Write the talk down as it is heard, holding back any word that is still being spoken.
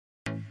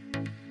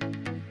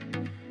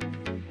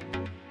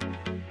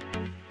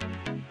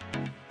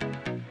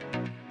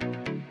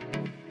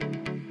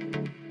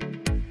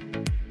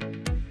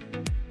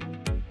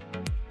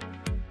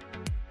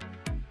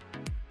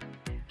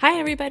Hi,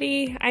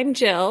 everybody. I'm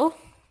Jill.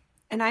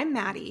 And I'm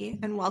Maddie,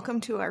 and welcome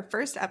to our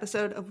first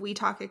episode of We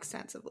Talk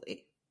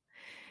Extensively.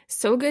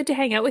 So good to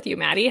hang out with you,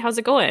 Maddie. How's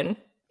it going?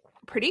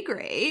 Pretty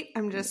great.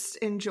 I'm just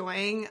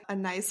enjoying a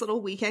nice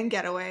little weekend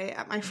getaway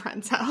at my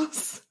friend's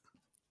house.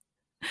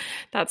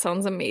 That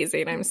sounds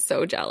amazing. I'm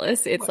so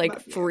jealous. It's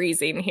like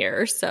freezing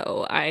here,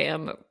 so I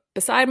am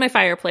beside my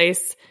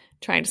fireplace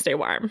trying to stay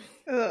warm.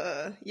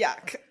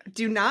 Yuck.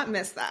 Do not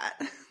miss that.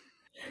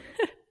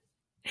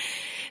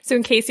 So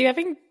in case you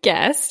haven't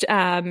guessed,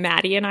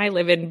 Maddie and I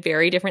live in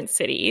very different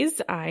cities.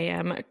 I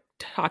am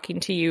talking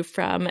to you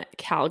from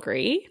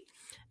Calgary.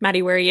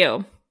 Maddie, where are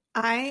you?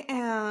 I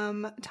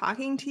am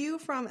talking to you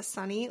from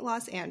sunny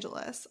Los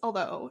Angeles,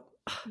 although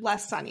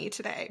less sunny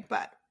today,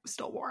 but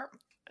still warm.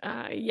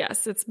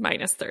 Yes, it's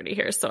minus 30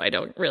 here, so I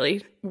don't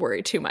really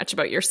worry too much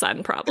about your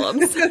sun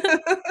problems.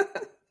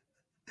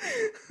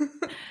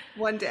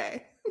 One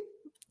day.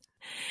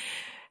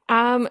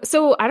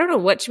 So I don't know,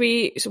 what should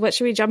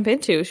we jump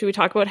into? Should we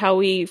talk about how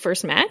we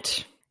first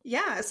met?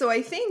 Yeah, so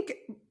I think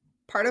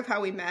part of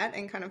how we met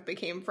and kind of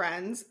became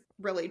friends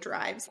really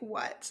drives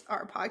what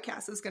our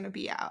podcast is going to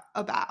be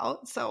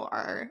about. So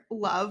our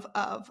love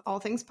of all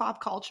things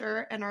pop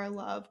culture and our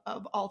love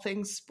of all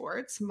things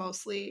sports,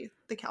 mostly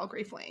the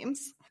Calgary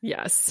Flames.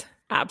 Yes,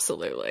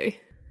 absolutely.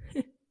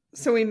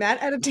 So we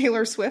met at a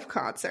Taylor Swift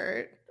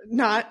concert,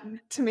 not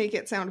to make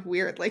it sound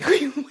weird like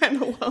we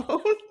went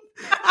alone.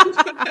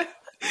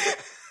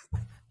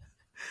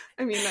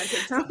 I mean, that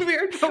did sound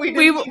weird, but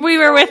we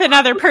were with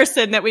another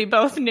person that we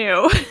both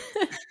knew.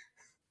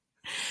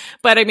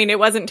 But I mean, it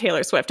wasn't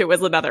Taylor Swift. It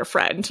was another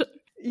friend.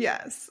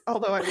 Yes.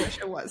 Although I wish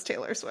it was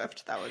Taylor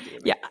Swift. That would be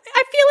amazing. Yeah.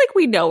 I feel like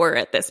we know her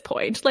at this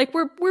point. Like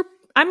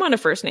I'm on a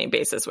first name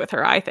basis with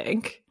her, I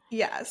think.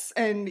 Yes.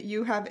 And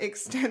you have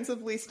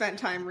extensively spent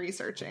time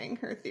researching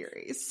her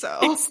theories. So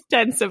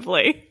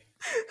extensively.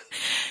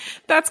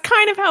 That's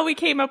kind of how we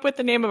came up with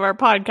the name of our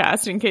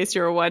podcast, in case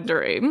you were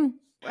wondering.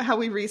 How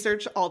we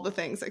research all the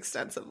things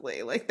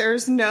extensively. Like,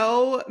 there's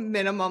no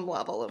minimum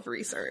level of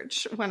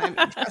research when I'm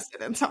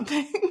interested in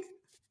something.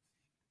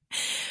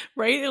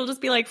 Right? It'll just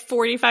be like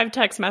 45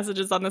 text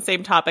messages on the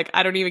same topic.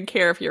 I don't even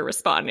care if you're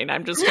responding.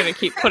 I'm just going to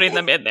keep putting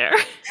them in there.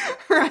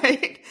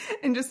 Right.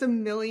 And just a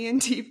million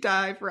deep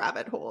dive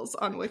rabbit holes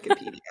on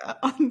Wikipedia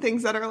on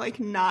things that are like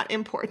not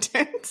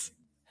important.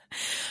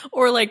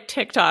 Or like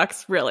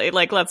TikToks, really.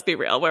 Like, let's be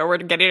real, where we're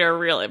getting our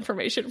real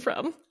information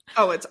from.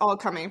 Oh, it's all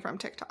coming from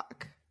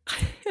TikTok.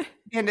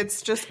 And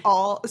it's just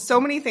so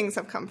many things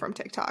have come from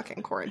TikTok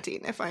in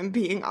quarantine, if I'm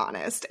being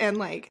honest. And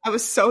like, I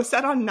was so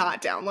set on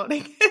not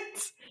downloading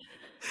it.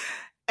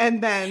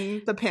 And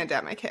then the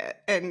pandemic hit,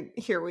 and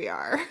here we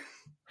are.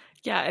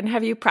 Yeah. And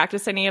have you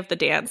practiced any of the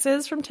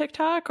dances from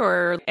TikTok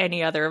or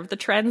any other of the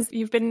trends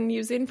you've been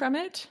using from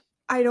it?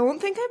 I don't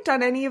think I've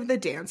done any of the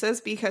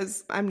dances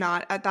because I'm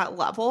not at that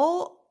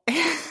level,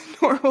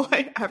 nor will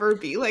I ever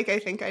be. Like, I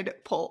think I'd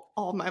pull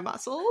all my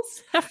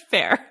muscles.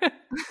 Fair.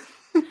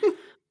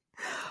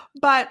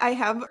 But I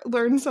have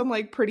learned some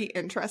like pretty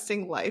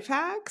interesting life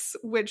hacks,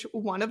 which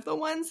one of the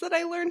ones that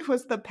I learned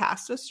was the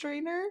pasta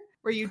strainer,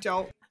 where you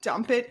don't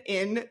dump it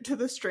into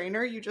the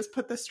strainer. You just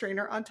put the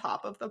strainer on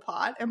top of the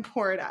pot and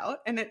pour it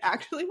out. And it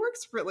actually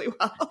works really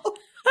well.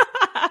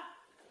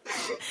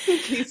 In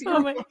case you're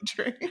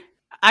wondering.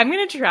 I'm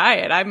going to try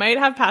it. I might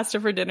have pasta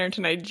for dinner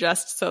tonight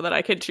just so that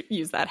I could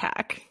use that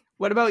hack.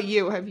 What about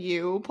you? Have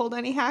you pulled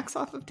any hacks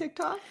off of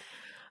TikTok?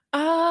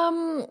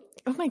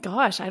 Oh my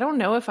gosh, I don't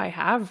know if I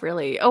have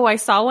really. Oh, I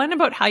saw one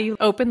about how you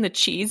open the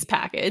cheese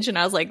package, and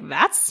I was like,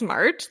 that's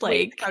smart. Like,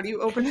 wait, how do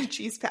you open a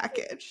cheese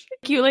package?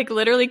 You like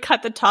literally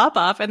cut the top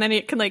off, and then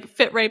it can like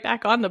fit right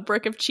back on the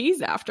brick of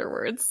cheese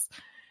afterwards.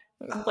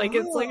 Like,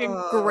 it's like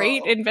a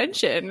great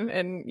invention.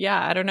 And yeah,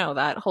 I don't know,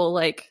 that whole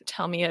like,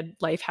 tell me a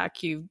life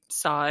hack you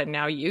saw and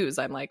now use.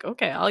 I'm like,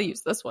 okay, I'll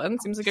use this one.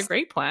 Seems like a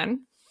great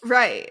plan.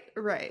 Right.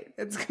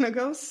 It's gonna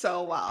go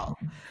so well.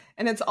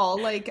 And it's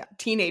all like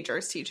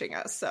teenagers teaching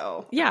us.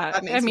 So yeah,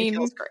 that makes me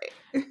feel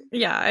great.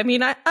 Yeah. I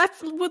mean, I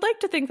would like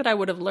to think that I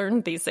would have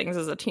learned these things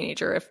as a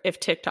teenager if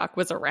TikTok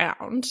was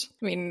around.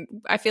 I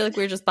mean, I feel like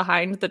we're just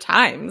behind the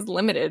times,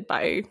 limited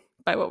by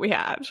what we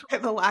had.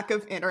 The lack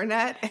of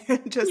internet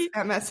and just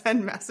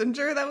MSN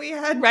Messenger that we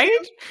had.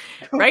 Right?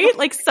 Right?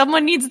 Like,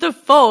 someone needs the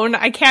phone.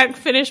 I can't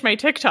finish my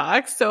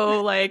TikTok.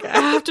 So like, I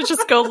have to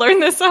just go learn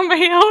this on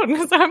my own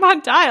because I'm on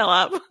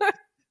dial-up.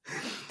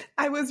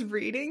 I was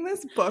reading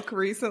this book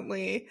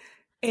recently,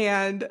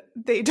 and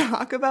they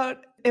talk about,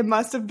 it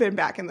must have been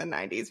back in the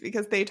 90s,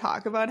 because they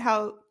talk about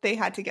how they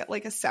had to get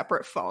like a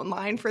separate phone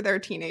line for their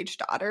teenage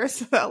daughter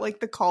so that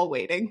like the call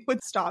waiting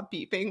would stop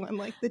beeping when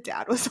like the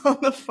dad was on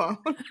the phone.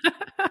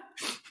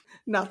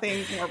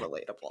 Nothing more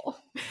relatable.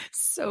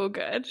 So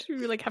good.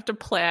 You like have to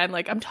plan,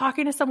 like, I'm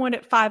talking to someone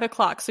at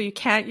 5:00, so you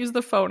can't use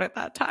the phone at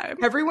that time.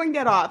 Everyone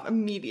get off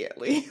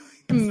immediately.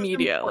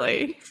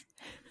 Immediately.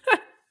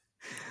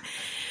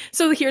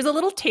 So here's a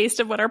little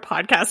taste of what our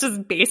podcast is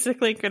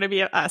basically going to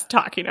be us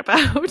talking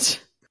about.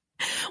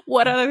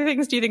 What other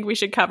things do you think we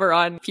should cover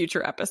on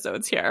future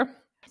episodes here?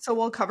 So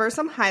we'll cover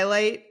some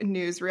highlight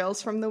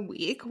newsreels from the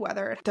week,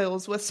 whether it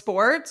deals with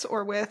sports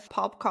or with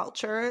pop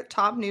culture,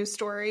 top news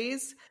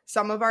stories,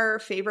 some of our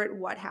favorite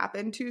what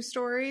happened to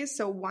stories.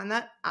 So one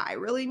that I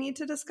really need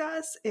to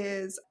discuss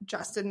is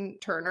Justin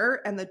Turner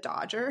and the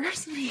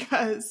Dodgers,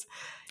 because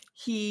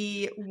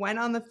he went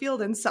on the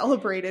field and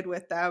celebrated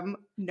with them,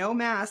 no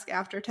mask,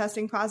 after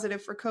testing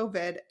positive for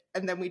COVID,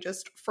 and then we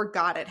just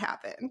forgot it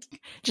happened.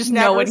 Just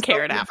no one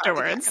cared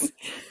afterwards.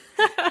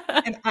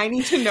 And I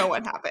need to know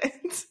what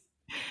happened.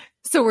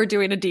 So we're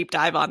doing a deep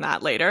dive on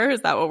that later.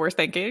 Is that what we're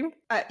thinking?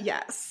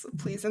 Yes,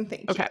 please and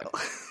thank you.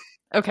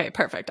 Okay,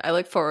 perfect. I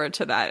look forward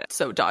to that.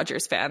 So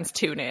Dodgers fans,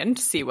 tune in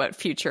to see what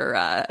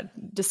future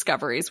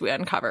discoveries we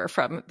uncover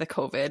from the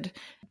COVID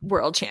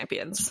world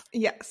champions.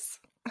 Yes.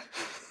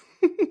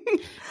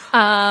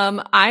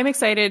 I'm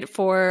excited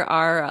for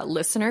our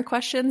listener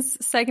questions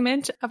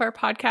segment of our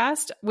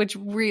podcast, which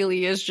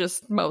really is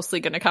just mostly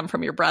going to come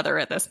from your brother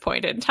at this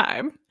point in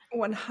time.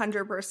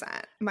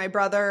 100%. My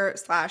brother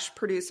 /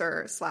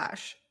 producer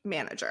 /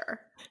 manager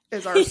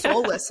is our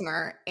sole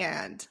listener,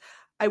 and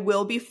I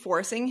will be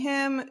forcing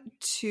him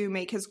to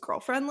make his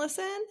girlfriend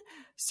listen.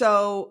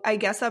 So I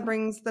guess that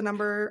brings the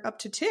number up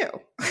to 2.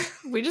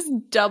 We just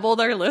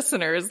doubled our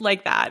listeners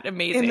like that.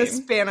 Amazing. In the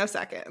span of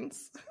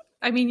seconds.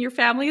 I mean, your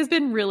family has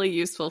been really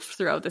useful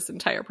throughout this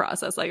entire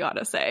process, I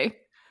gotta say.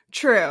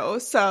 True.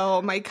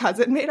 So my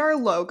cousin made our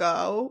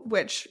logo,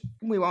 which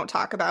we won't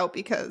talk about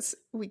because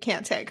we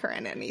can't tag her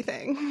in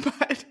anything.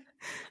 But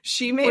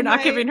she made. We're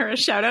not giving her a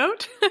shout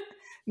out.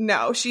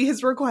 No, she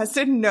has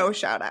requested no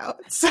shout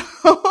out. So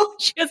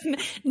she has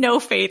no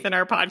faith in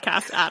our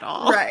podcast at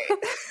all. Right.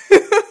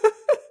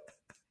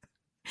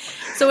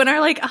 So in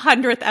our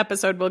 100th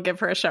episode, we'll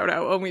give her a shout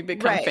out when we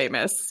become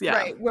famous. Yeah.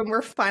 Right. When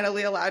we're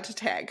finally allowed to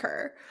tag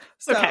her.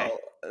 So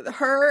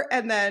her,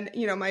 and then,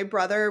 my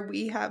brother,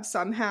 we have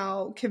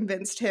somehow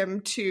convinced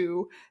him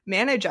to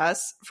manage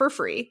us for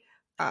free.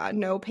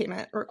 No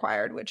payment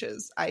required, which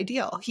is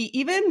ideal. He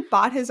even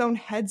bought his own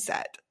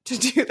headset to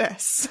do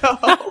this. So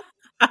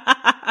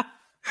I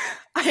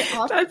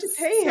offered to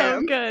pay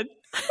him. Good.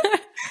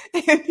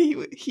 And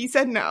he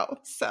said no.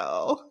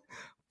 So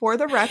for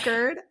the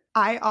record,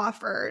 I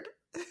offered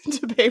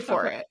to pay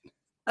for it.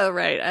 Oh,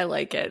 right. I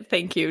like it.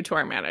 Thank you to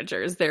our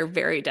managers. They're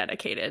very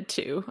dedicated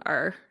to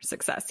our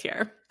success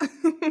here.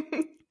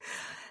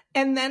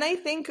 And then I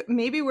think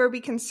maybe where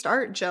we can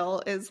start,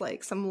 Jill, is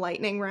some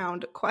lightning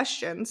round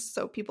questions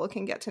so people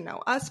can get to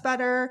know us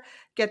better,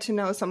 get to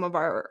know some of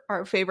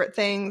our favorite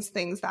things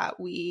that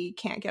we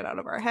can't get out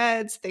of our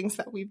heads, things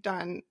that we've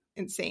done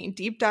insane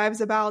deep dives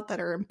about that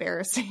are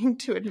embarrassing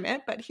to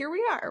admit. But here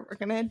we are. We're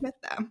going to admit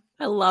them.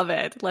 I love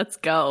it. Let's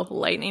go.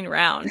 Lightning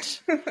round.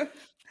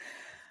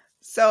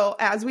 So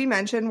as we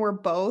mentioned, we're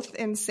both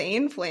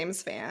insane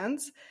Flames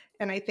fans.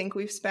 And I think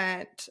we've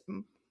spent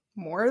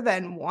more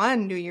than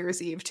one New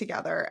Year's Eve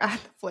together at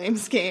the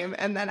Flames game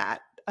and then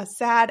at a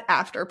sad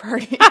after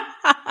party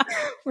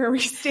where we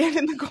stand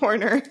in the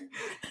corner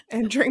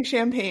and drink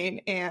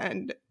champagne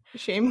and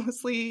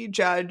shamelessly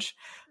judge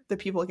the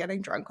people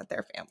getting drunk with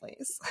their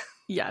families.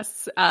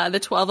 Yes.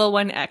 The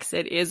 1201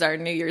 exit is our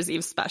New Year's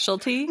Eve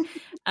specialty.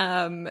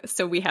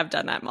 So we have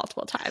done that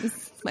multiple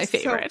times. It's my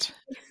favorite.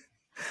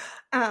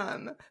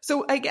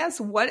 So I guess,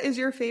 what is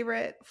your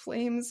favorite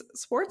Flames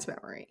sports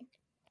memory?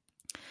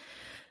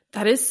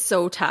 That is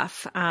so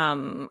tough.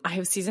 I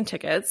have season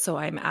tickets, so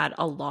I'm at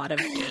a lot of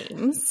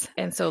games.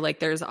 And so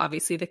there's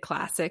obviously the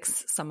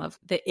classics, some of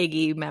the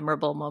Iggy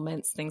memorable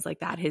moments, things like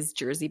that, his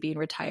jersey being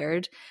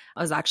retired.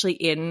 I was actually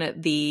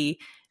in the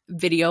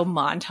video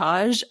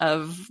montage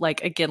of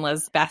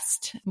Iginla's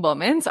best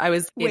moments. I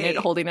was in it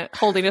holding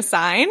a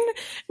sign,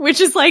 which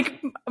is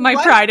my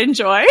pride and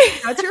joy.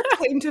 That's your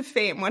claim to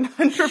fame,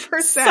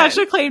 100%. Such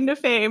a claim to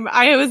fame.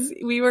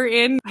 We were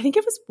in, I think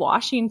it was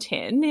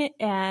Washington,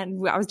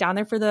 and I was down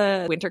there for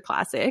the Winter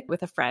Classic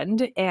with a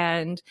friend,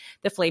 and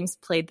the Flames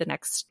played the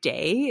next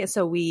day.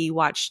 So we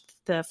watched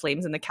the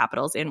Flames and the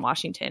Capitals in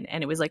Washington,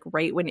 and it was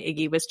right when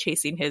Iggy was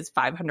chasing his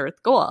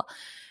 500th goal.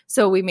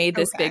 So we made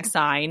this big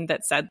sign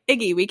that said,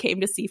 Iggy, we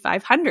came to see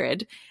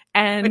 500.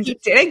 And but he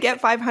didn't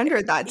get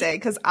 500 that day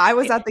because I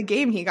was at the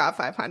game. He got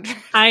 500.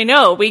 I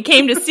know. We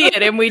came to see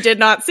it and we did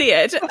not see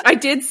it. I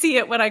did see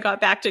it when I got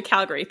back to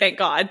Calgary, thank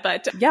God.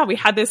 But yeah, we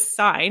had this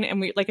sign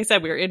and we, like I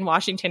said, we were in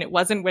Washington. It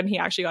wasn't when he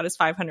actually got his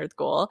 500th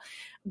goal.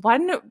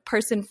 One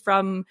person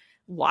from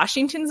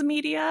Washington's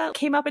media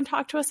came up and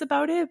talked to us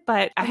about it,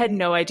 but I had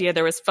no idea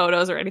there was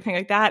photos or anything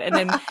like that. And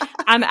then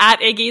I'm at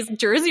Iggy's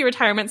jersey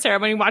retirement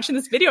ceremony watching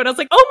this video and I was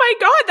like, oh my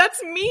God,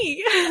 that's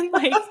me.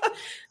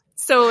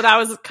 So that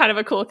was kind of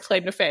a cool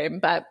claim to fame,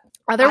 but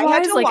otherwise, I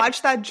had to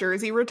watch that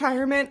jersey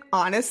retirement,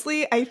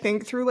 honestly, I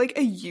think through a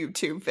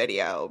YouTube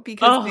video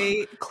because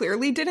they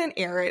clearly didn't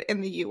air it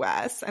in the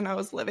US and I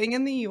was living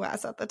in the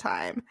US at the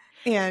time.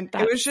 And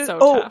it was just,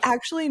 tough.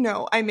 Actually,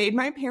 no, I made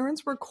my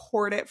parents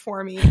record it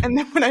for me. And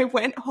then when I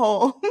went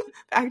home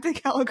back to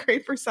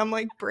Calgary for some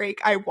break,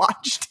 I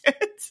watched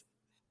it.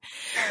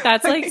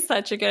 That's like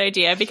such a good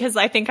idea because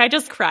I think I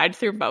just cried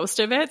through most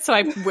of it. So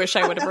I wish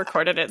I would have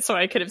recorded it so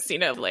I could have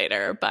seen it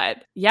later.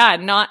 But yeah,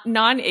 not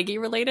non-Iggy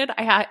related.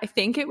 I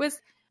think it was,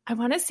 I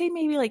want to say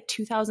maybe like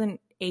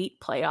 2008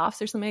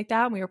 playoffs or something like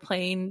that. And we were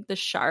playing the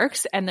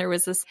Sharks and there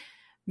was this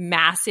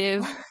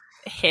massive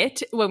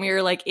hit when we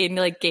were like in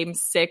like game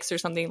 6 or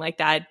something like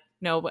that.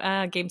 No,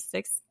 game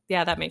 6.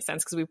 Yeah, that makes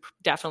sense because we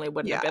definitely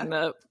wouldn't have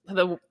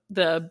been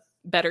the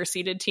better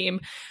seeded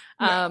team.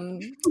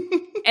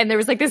 And there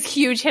was like this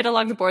huge hit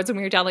along the boards and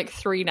we were down like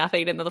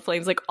 3-0 and then the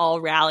Flames like all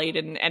rallied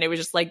and it was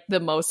just like the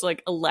most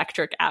like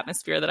electric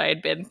atmosphere that I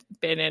had been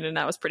in, and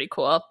that was pretty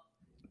cool.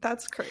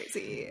 That's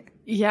crazy.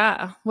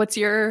 Yeah. What's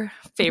your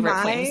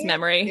favorite Flames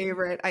memory? My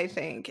favorite, I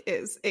think,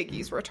 is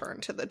Iggy's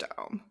return to the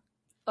Dome.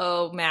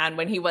 Oh man,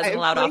 when he wasn't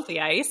allowed off the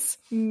ice.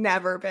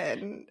 Never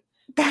been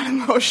that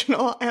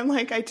emotional. And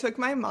like I took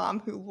my mom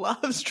who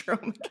loves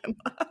Jarome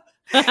Iginla.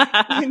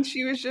 And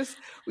she was just,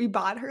 we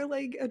bought her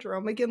like a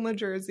Jarome Iginla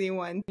jersey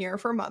one year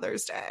for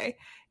Mother's Day.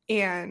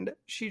 And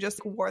she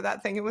just wore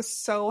that thing. It was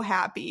so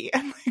happy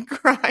and like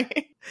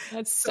crying.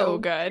 That's so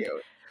good.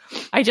 Cute.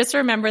 I just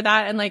remember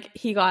that. And like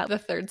he got the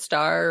 3rd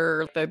star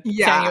or the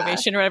standing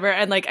ovation or whatever.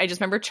 And like I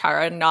just remember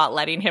Chara not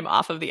letting him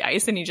off of the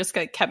ice. And he just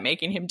like, kept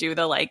making him do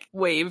the like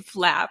wave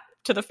lap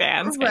to the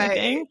fans kind of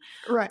thing.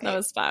 Right. That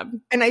was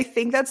fun. And I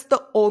think that's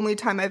the only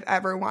time I've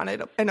ever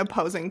wanted an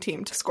opposing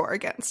team to score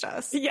against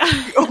us. Yeah.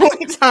 The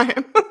only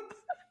time.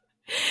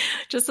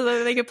 Just so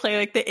that they could play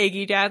like the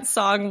Iggy dance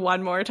song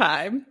one more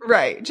time.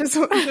 Right. Just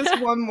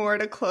one more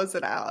to close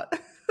it out.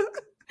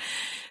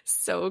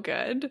 So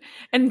good.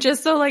 And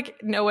just so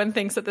like no one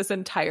thinks that this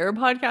entire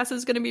podcast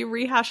is going to be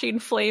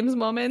rehashing Flames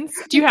moments,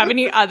 do you have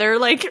any other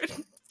like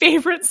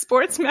favorite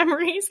sports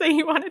memories that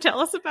you want to tell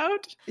us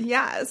about?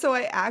 Yeah. So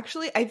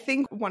I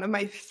think one of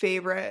my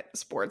favorite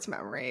sports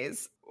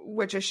memories,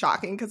 which is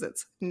shocking because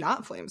it's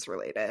not Flames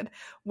related,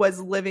 was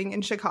living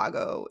in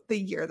Chicago the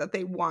year that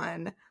they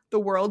won the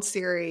World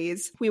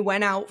Series. We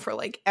went out for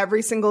like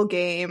every single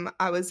game.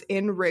 I was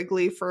in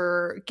Wrigley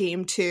for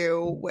game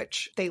 2,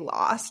 which they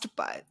lost,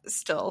 but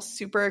still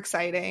super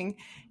exciting.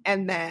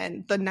 And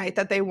then the night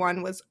that they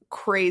won was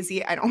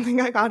crazy. I don't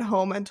think I got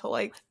home until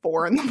like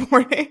 4 a.m.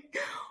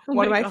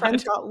 One of my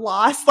friends got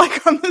lost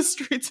like on the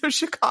streets of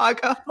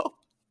Chicago.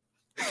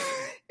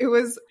 It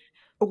was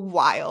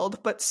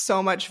wild, but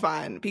so much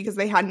fun because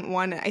they hadn't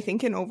won, I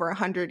think, in over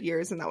 100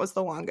 years. And that was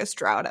the longest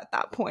drought at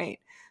that point.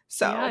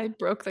 So yeah, I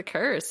broke the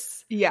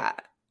curse. Yeah.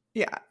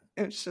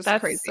 It's just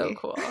that's crazy. So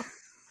cool.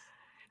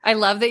 I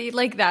love that you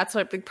like that's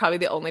what probably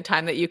the only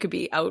time that you could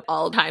be out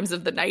all times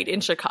of the night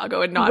in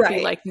Chicago and not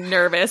be like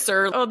nervous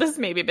or this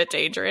may be a bit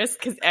dangerous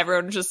because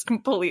everyone's just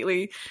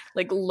completely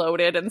like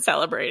loaded and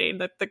celebrating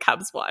that the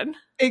Cubs won.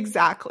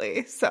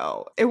 Exactly.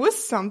 So it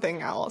was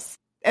something else.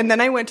 And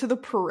then I went to the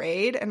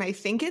parade and I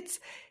think it's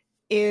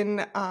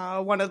in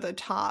one of the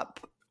top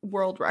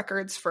world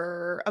records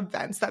for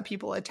events that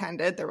people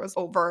attended. There was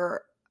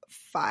over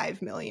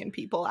 5 million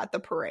people at the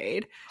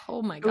parade.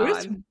 Oh my God. It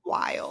was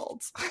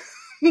wild.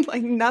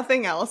 Like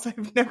nothing else.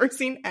 I've never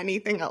seen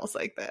anything else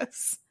like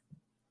this.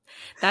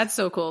 That's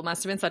so cool.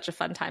 Must have been such a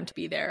fun time to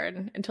be there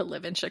and to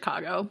live in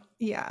Chicago.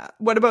 Yeah.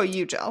 What about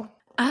you, Jill?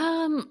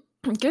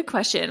 Good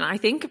question. I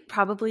think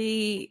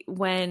probably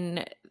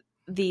when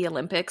the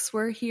Olympics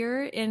were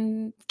here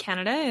in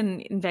Canada and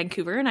in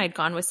Vancouver, and I'd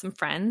gone with some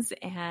friends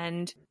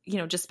and,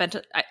 just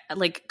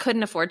I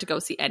couldn't afford to go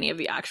see any of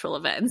the actual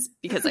events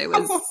because I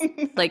was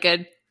like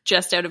a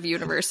just out of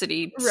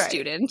university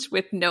student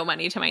with no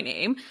money to my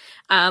name.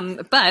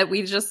 But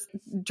we just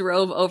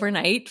drove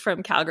overnight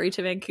from Calgary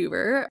to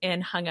Vancouver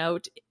and hung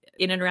out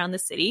in and around the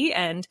city.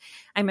 And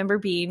I remember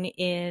being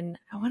in,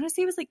 I want to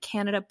say it was like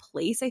Canada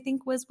Place, I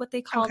think was what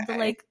they called the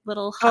like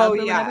little hub or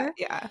whatever.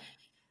 Yeah.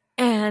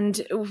 And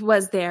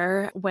was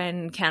there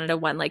when Canada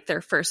won like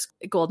their first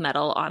gold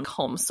medal on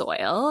home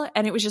soil.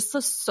 And it was just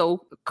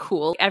so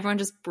cool. Everyone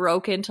just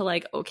broke into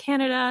like, oh,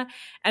 Canada.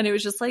 And it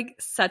was just like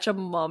such a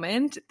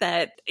moment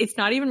that it's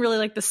not even really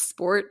like the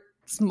sports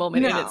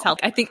moment in itself.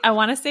 I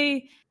want to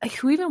say, like,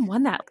 who even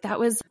won that? That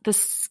was the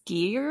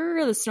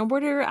skier or the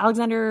snowboarder,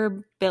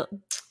 Alexander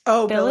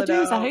Bilodeau.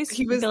 Is that how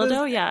he was?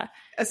 Bilodeau, yeah.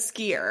 A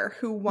skier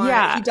who won.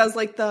 Yeah. He does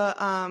like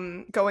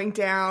the going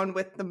down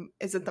with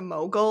is it the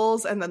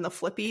moguls and then the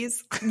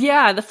flippies?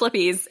 Yeah, the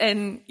flippies.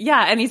 And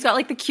he's got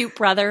like the cute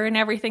brother and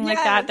everything like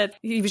that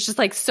he was just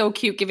like so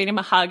cute, giving him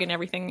a hug and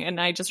everything. And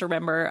I just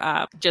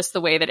remember just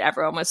the way that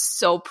everyone was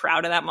so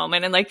proud of that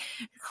moment. And like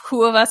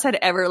who of us had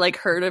ever like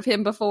heard of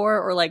him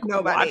before or like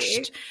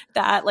watched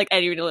that? Like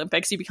any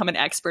Olympics, you become an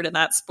expert in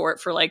that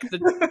sport for like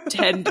the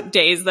 10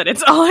 days that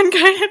it's on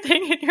kind of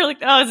thing. And you're like,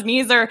 oh, his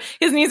knees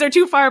are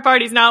too far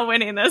apart. He's not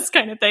winning this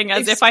kind of thing,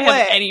 as if I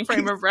have any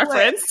frame of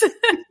reference.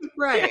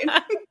 Right.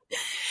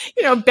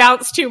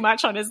 Bounced too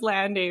much on his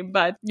landing.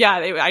 But yeah,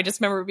 I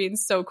just remember being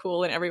so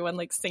cool and everyone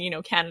like singing,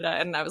 Canada.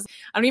 And I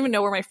don't even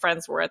know where my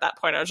friends were at that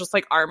point. I was just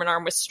like arm in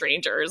arm with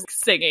strangers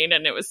singing,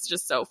 and it was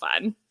just so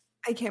fun.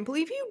 I can't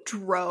believe you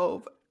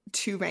drove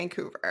to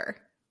Vancouver.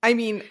 I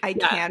mean, I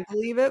can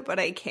believe it, but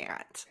I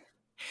can't.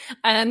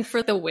 And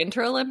for the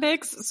Winter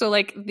Olympics, so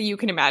like you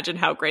can imagine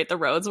how great the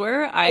roads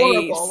were.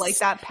 Horrible. Like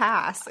that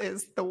pass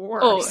is the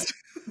worst.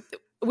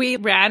 We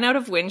ran out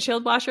of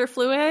windshield washer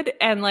fluid,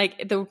 and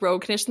like the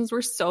road conditions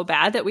were so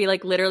bad that we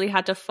like literally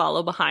had to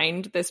follow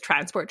behind this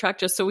transport truck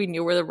just so we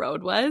knew where the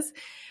road was.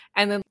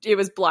 And then it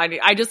was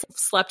blinding. I just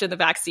slept in the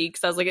back seat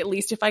because I was like, at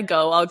least if I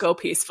go, I'll go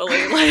peacefully.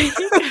 Like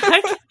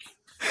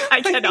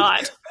I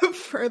cannot.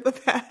 For the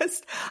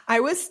best.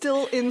 I was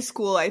still in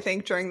school, I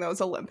think, during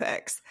those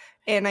Olympics.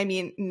 And I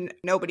mean,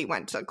 nobody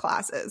went to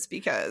classes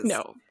because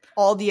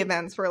all the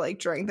events were like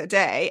during the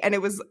day. And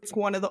it's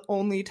one of the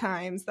only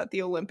times that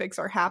the Olympics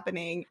are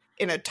happening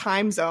in a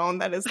time zone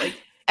that is like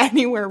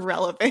anywhere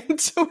relevant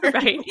to where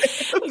right.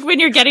 Like when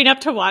you're getting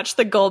up to watch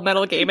the gold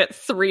medal game at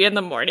 3 a.m.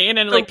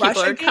 and like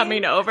people are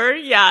coming over.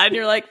 Yeah. And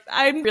you're like,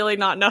 I'm really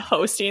not in a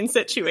hosting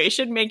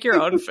situation. Make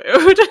your own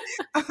food.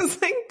 I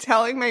was like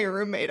telling my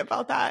roommate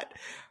about that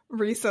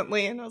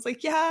recently, and I was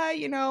like, yeah,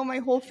 you know, my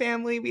whole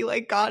family, we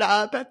like got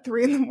up at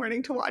 3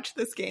 a.m. to watch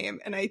this game,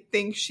 and I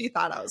think she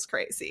thought I was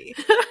crazy.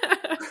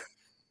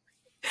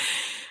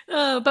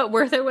 But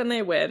worth it when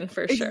they win,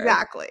 for sure.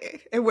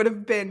 Exactly. It would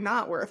have been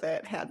not worth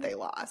it had they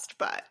lost,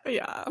 but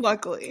yeah,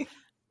 luckily.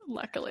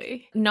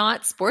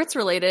 Not sports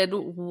related,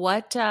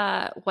 what's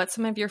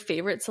some of your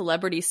favorite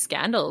celebrity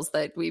scandals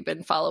that we've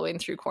been following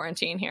through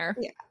quarantine here?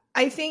 Yeah.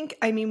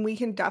 I mean, we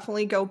can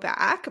definitely go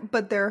back,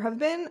 but there have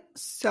been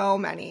so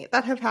many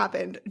that have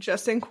happened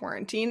just in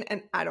quarantine.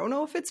 And I don't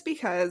know if it's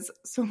because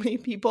so many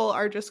people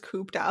are just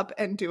cooped up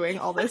and doing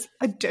all this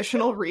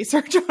additional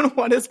research on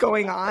what is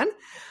going on.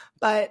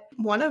 But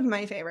one of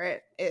my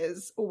favorite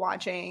is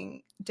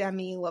watching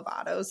Demi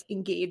Lovato's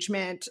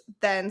engagement,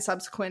 then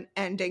subsequent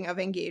ending of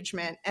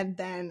engagement, and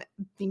then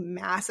the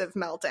massive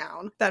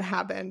meltdown that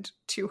happened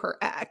to her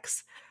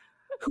ex,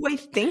 who I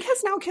think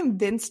has now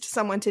convinced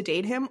someone to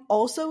date him.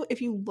 Also,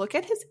 if you look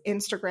at his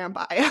Instagram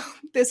bio,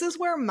 this is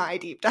where my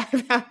deep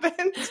dive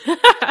happened.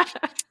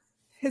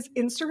 His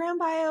Instagram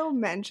bio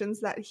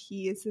mentions that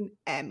he is an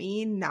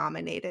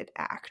Emmy-nominated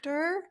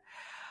actor.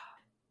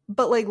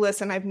 But, like,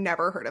 listen, I've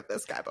never heard of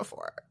this guy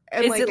before.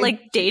 And, is it,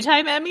 like,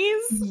 daytime Emmys?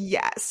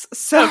 Yes.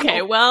 So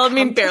okay, well, I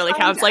mean, barely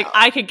counts. Like,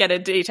 I could get a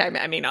daytime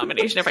Emmy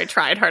nomination if I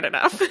tried hard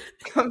enough.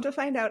 Come to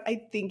find out,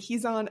 I think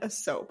he's on a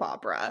soap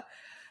opera.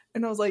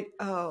 And I was like,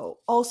 oh,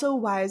 also,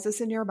 why is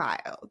this in your bio?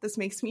 This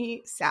makes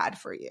me sad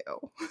for you.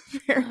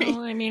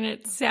 Well, I mean,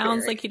 it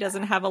sounds like he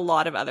doesn't have a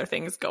lot of other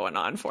things going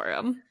on for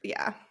him.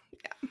 Yeah.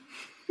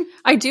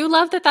 I do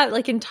love that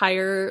like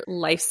entire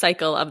life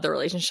cycle of the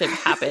relationship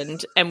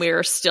happened and we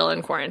were still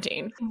in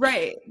quarantine.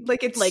 Right.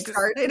 Like it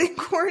started in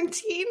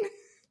quarantine.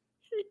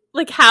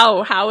 Like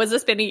how has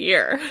this been a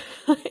year?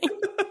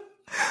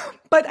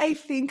 But I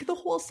think the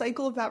whole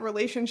cycle of that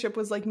relationship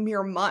was like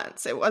mere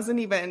months. It wasn't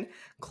even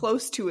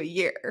close to a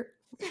year.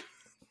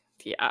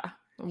 Yeah.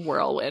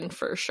 Whirlwind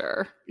for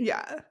sure.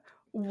 Yeah.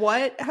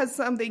 What has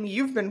something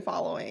you've been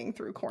following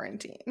through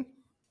quarantine?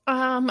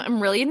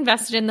 I'm really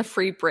invested in the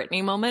Free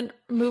Britney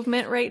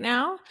movement right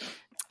now.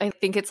 I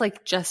think it's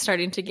like just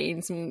starting to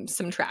gain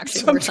some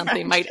traction where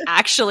something might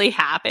actually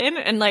happen.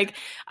 And like,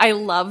 I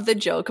love the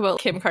joke about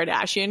Kim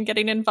Kardashian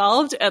getting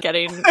involved and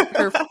getting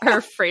her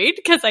freed,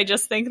 because I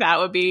just think that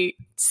would be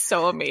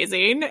so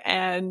amazing.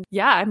 And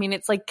yeah, I mean,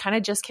 it's like kind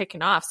of just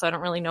kicking off. So I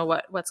don't really know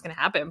what's going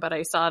to happen, but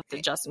I saw the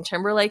Justin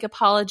Timberlake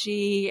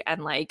apology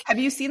and like. Have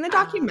you seen the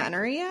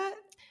documentary yet?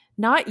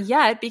 Not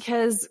yet,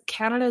 because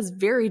Canada is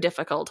very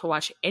difficult to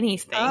watch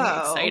anything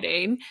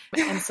exciting.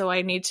 And so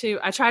I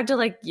tried to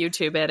like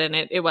YouTube it and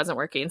it wasn't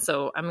working.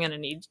 So I'm going to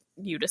need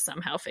you to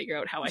somehow figure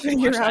out how I can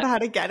figure out how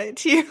to get it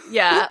to you.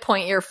 Yeah.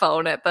 Point your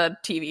phone at the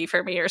TV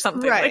for me or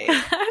something like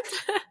that.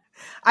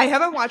 I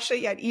haven't watched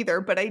it yet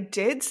either, but I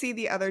did see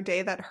the other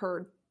day that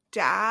her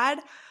dad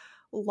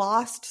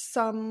lost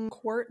some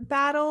court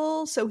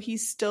battle. So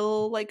he's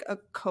still like a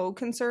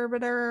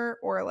co-conservator,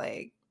 or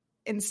like,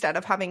 instead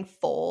of having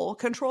full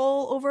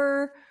control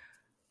over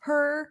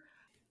her.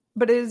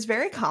 But it is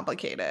very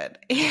complicated.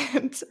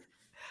 And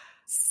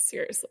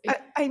seriously,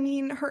 I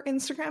mean, her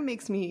Instagram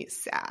makes me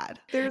sad.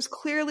 There's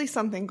clearly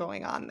something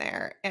going on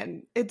there,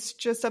 and it's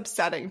just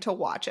upsetting to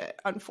watch it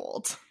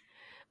unfold.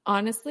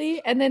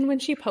 Honestly. And then when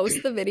she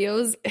posts the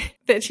videos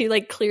that she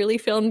like clearly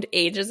filmed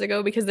ages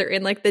ago because they're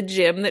in like the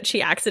gym that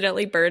she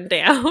accidentally burned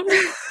down,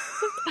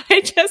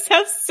 I just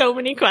have so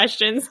many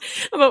questions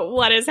about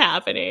what is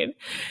happening.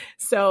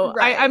 So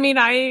right. I mean,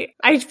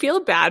 I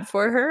feel bad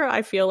for her.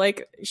 I feel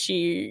like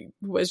she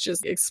was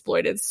just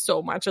exploited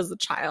so much as a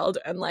child,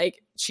 and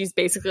like she's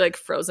basically like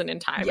frozen in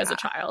time as a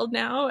child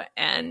now.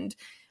 And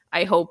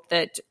I hope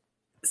that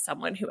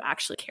someone who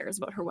actually cares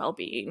about her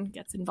well-being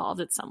gets involved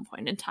at some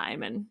point in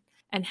time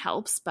and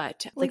helps.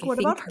 But like what I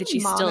think about her that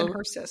she's mom still and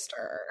her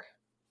sister?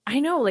 I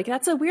know, like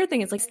that's a weird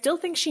thing. It's like still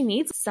think she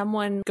needs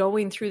someone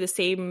going through the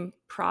same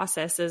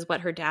process as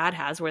what her dad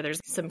has, where there's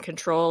some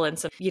control and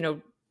some, you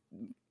know,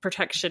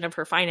 protection of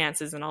her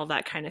finances and all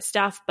that kind of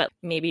stuff, but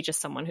maybe just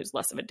someone who's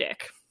less of a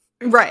dick.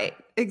 Right,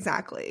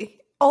 exactly.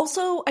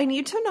 Also, I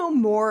need to know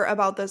more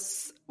about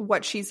this,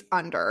 what she's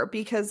under,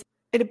 because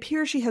it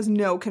appears she has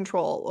no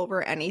control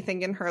over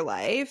anything in her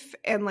life.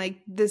 And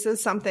like, this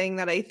is something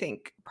that I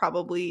think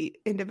probably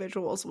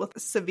individuals with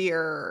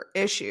severe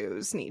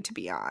issues need to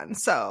be on.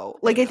 So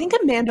like, I think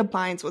Amanda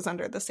Bynes was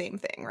under the same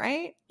thing,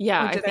 right?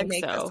 Yeah, Or did I think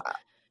make so. this up?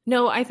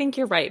 No, I think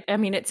you're right. I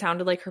mean, it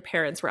sounded like her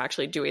parents were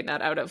actually doing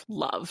that out of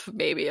love,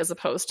 maybe, as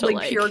opposed to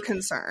like pure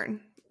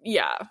concern.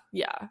 Yeah.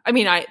 I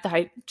mean, I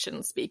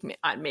shouldn't speak.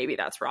 Maybe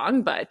that's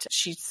wrong, but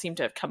she seemed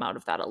to have come out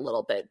of that a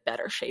little bit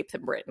better shape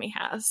than Brittany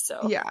has.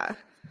 So yeah.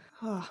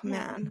 Oh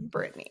man,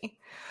 Brittany.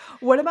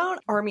 What about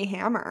Armie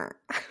Hammer?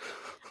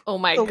 Oh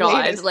my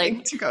God!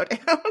 Like to go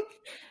down.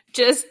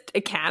 Just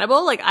a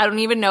cannibal. Like I don't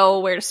even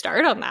know where to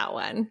start on that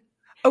one.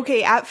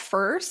 Okay, at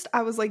first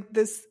I was like,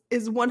 this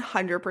is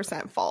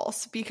 100%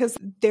 false because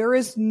there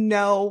is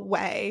no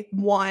way,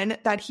 one,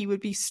 that he would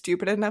be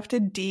stupid enough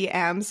to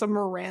DM some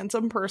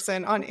random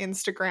person on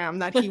Instagram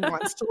that he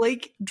wants to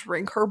like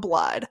drink her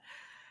blood.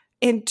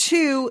 And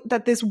two,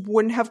 that this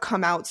wouldn't have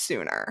come out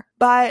sooner.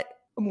 But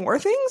more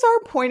things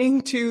are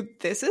pointing to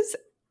this is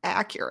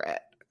accurate.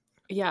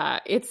 Yeah,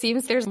 it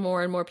seems there's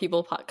more and more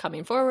people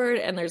coming forward,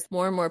 and there's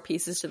more and more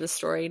pieces to the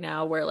story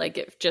now where like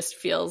it just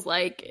feels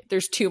like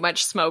there's too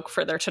much smoke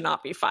for there to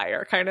not be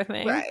fire kind of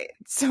thing. Right.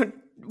 So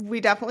we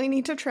definitely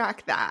need to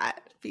track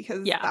that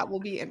because that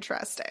will be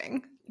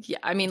interesting. Yeah,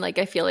 I mean, like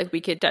I feel like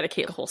we could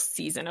dedicate a whole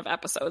season of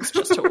episodes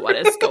just to what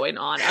is going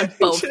on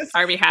both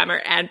Armie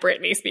Hammer and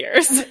Britney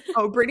Spears.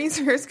 Oh, Britney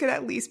Spears could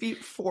at least be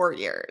 4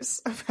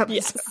 years of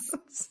episodes.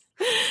 Yes.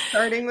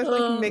 Starting with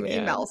like Mickey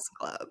Mouse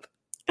Club.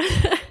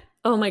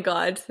 Oh my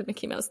God, the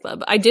Mickey Mouse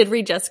Club. I did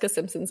read Jessica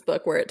Simpson's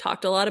book where it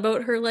talked a lot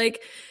about her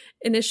like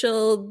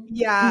initial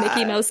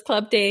Mickey Mouse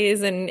Club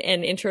days and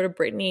intro to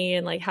Britney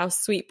and like how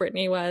sweet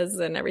Britney was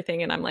and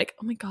everything. And I'm like,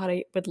 oh my God,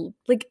 I would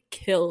like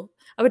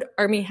I would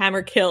Armie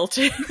Hammer kill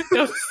to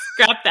go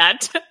scrap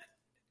that.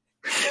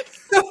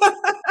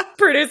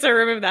 Producer,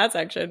 remove that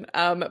section.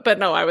 But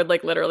no, I would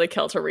like literally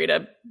kill to read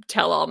a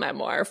tell-all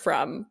memoir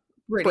from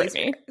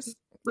Britney.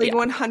 Like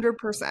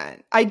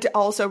 100%. I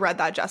also read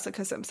that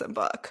Jessica Simpson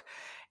book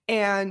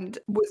and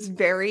was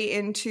very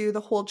into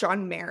the whole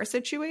John Mayer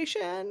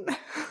situation.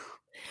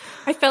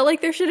 I felt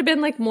like there should have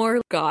been like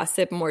more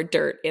gossip, more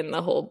dirt in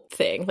the whole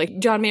thing. Like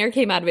John Mayer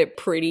came out of it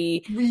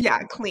pretty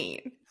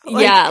clean.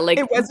 Like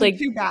it wasn't like,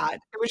 too bad.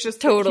 It was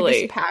just totally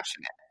he was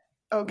passionate.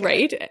 Okay.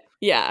 Right?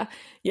 Yeah.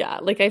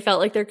 Like I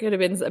felt like there could have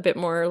been a bit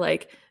more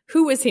like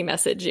who was he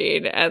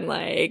messaging and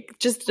like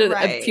just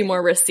a few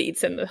more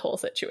receipts in the whole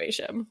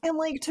situation. And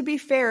like to be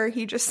fair,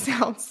 he just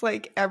sounds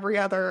like every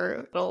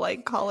other little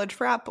like college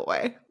frat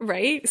boy.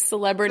 Right?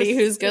 Celebrity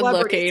who's good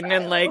looking style.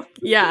 And like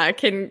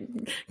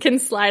can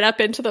slide up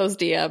into those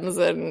DMs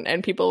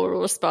and people will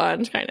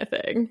respond kind of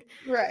thing.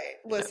 Right.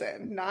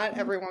 Listen, not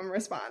everyone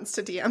responds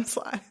to DM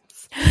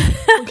slides.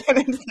 We'll get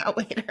into that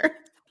later.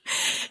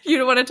 You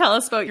don't want to tell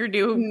us about your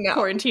new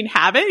quarantine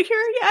habit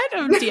here yet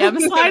of DM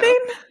sliding?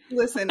 No.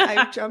 Listen,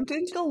 I've jumped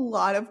into a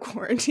lot of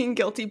quarantine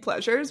guilty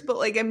pleasures, but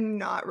like I'm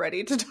not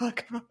ready to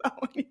talk about that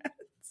one yet.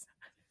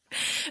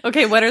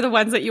 Okay, what are the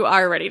ones that you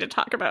are ready to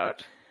talk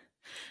about?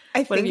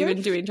 What have you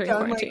been doing during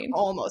quarantine? Like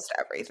almost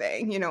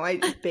everything. You know, I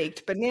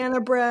baked banana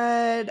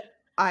bread.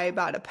 I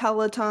bought a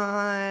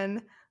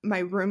Peloton. My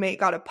roommate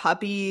got a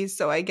puppy,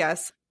 so I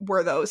guess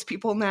we're those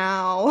people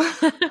now.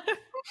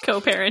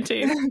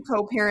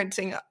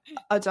 Co-parenting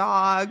a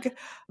dog,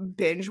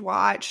 binge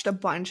watched a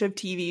bunch of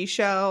TV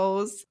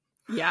shows.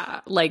 Yeah,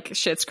 like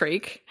Schitt's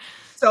Creek.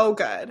 So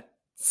good.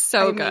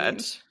 So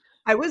good.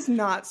 I was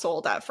not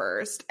sold at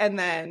first, and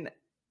then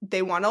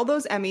they won all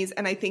those Emmys,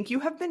 and I think you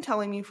have been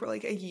telling me for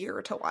like a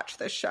year to watch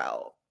this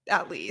show,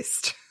 at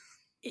least.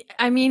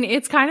 I mean,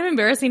 it's kind of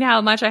embarrassing how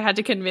much I had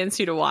to convince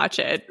you to watch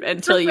it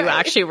until you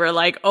actually were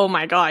like, oh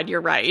my God, you're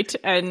right.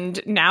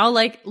 And now,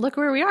 like, look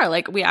where we are.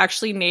 Like, we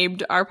actually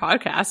named our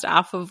podcast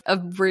off of a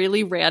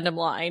really random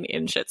line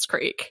in Schitt's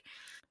Creek.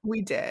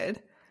 We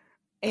did.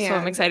 And so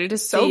I'm excited to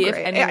see if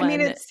anyone, I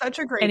mean, it's such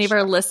a great any show.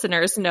 Of our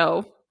listeners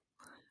know.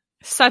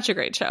 Such a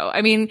great show.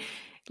 I mean,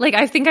 like,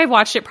 I think I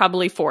watched it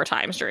probably 4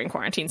 times during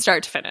quarantine,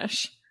 start to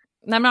finish.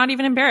 And I'm not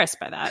even embarrassed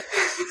by that.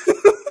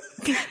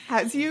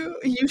 As you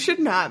should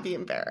not be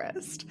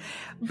embarrassed.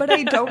 But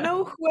I don't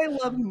know who I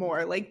love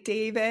more, like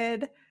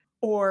David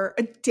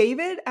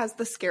as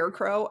the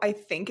Scarecrow, I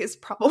think is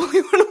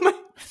probably one of my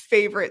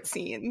favorite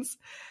scenes.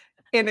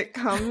 And it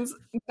comes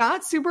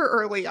not super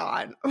early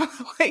on,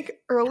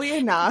 like early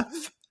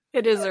enough.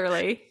 It is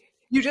early.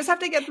 You just have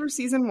to get through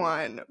season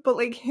 1. But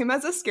like him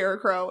as a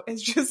Scarecrow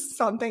is just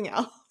something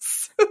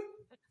else.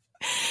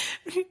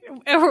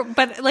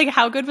 But like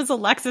how good was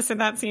Alexis in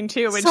that scene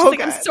too? And so she's like,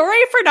 good. I'm sorry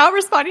for not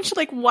responding to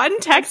like one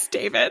text,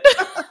 David.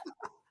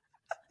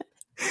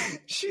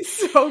 She's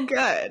so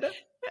good.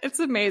 It's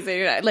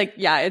amazing. Like,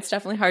 yeah, it's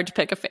definitely hard to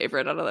pick a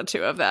favorite out of the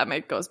two of them.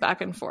 It goes back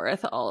and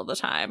forth all of the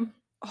time.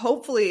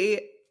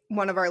 Hopefully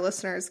one of our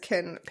listeners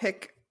can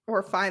pick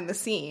or find the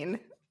scene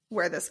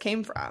where this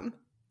came from.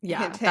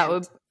 Yeah, hint, that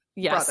would,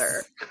 yes.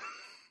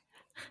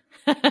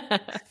 Brother.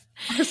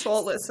 Our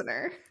sole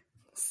listener.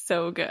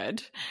 So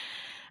good.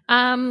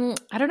 I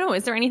don't know.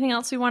 Is there anything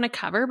else we want to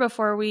cover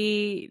before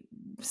we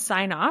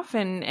sign off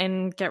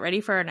and get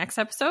ready for our next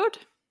episode?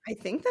 I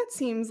think that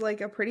seems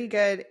like a pretty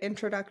good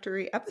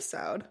introductory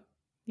episode.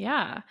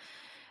 Yeah.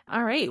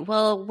 All right.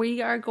 Well,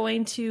 we are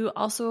going to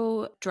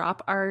also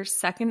drop our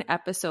second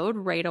episode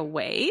right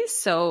away.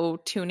 So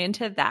tune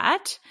into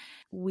that.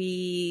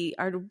 When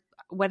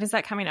is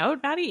that coming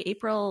out, Maddie?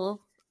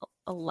 April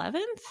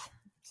 11th?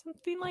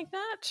 Something like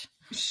that?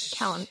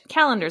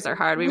 Calendars are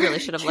hard. We really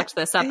should have looked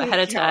this up ahead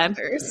of time.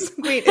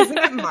 Wait, isn't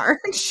it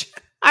March?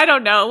 I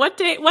don't know. What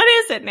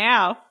is it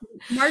now?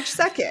 March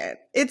 2nd.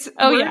 It's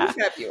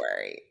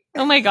February.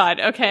 Oh my God.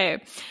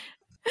 Okay.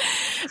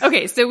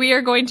 Okay, so we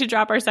are going to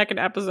drop our second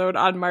episode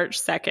on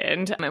March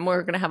 2nd, and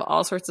we're going to have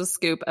all sorts of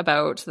scoop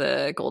about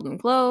the Golden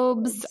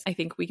Globes. I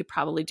think we could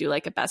probably do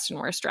like a best and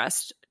worst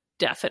dressed,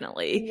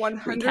 definitely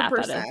 100% recap out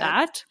of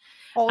that.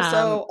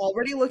 Also,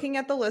 already looking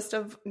at the list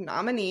of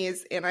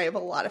nominees, and I have a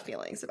lot of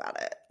feelings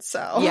about it.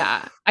 So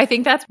yeah, I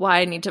think that's why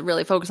I need to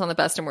really focus on the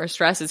best and worst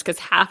dressed, is because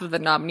half of the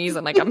nominees,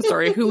 I'm like, I'm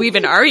sorry, who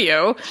even are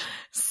you?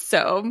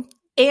 So,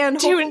 and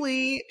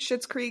hopefully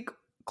Schitt's Creek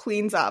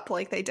cleans up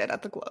like they did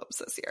at the Globes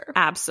this year.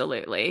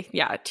 Absolutely.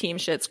 Yeah, Team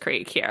Schitt's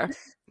Creek here.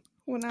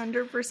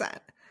 100%.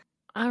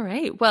 All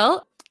right.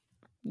 Well,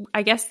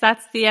 I guess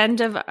that's the end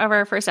of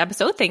our first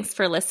episode. Thanks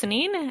for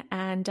listening.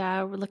 And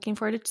we're looking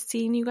forward to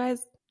seeing you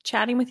guys,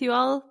 chatting with you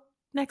all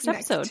next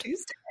episode.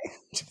 Tuesday.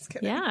 Just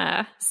kidding.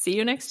 Yeah. See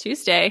you next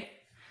Tuesday.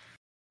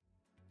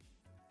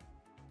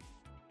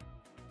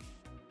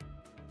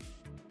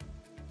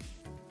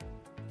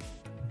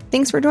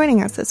 Thanks for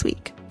joining us this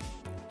week.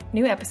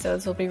 New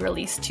episodes will be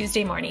released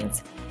Tuesday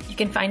mornings. You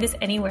can find us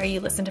anywhere you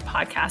listen to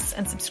podcasts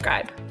and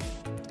subscribe.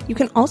 You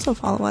can also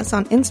follow us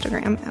on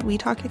Instagram at We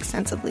Talk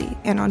Extensively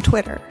and on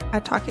Twitter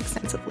at Talk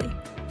Extensively.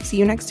 See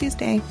you next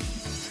Tuesday.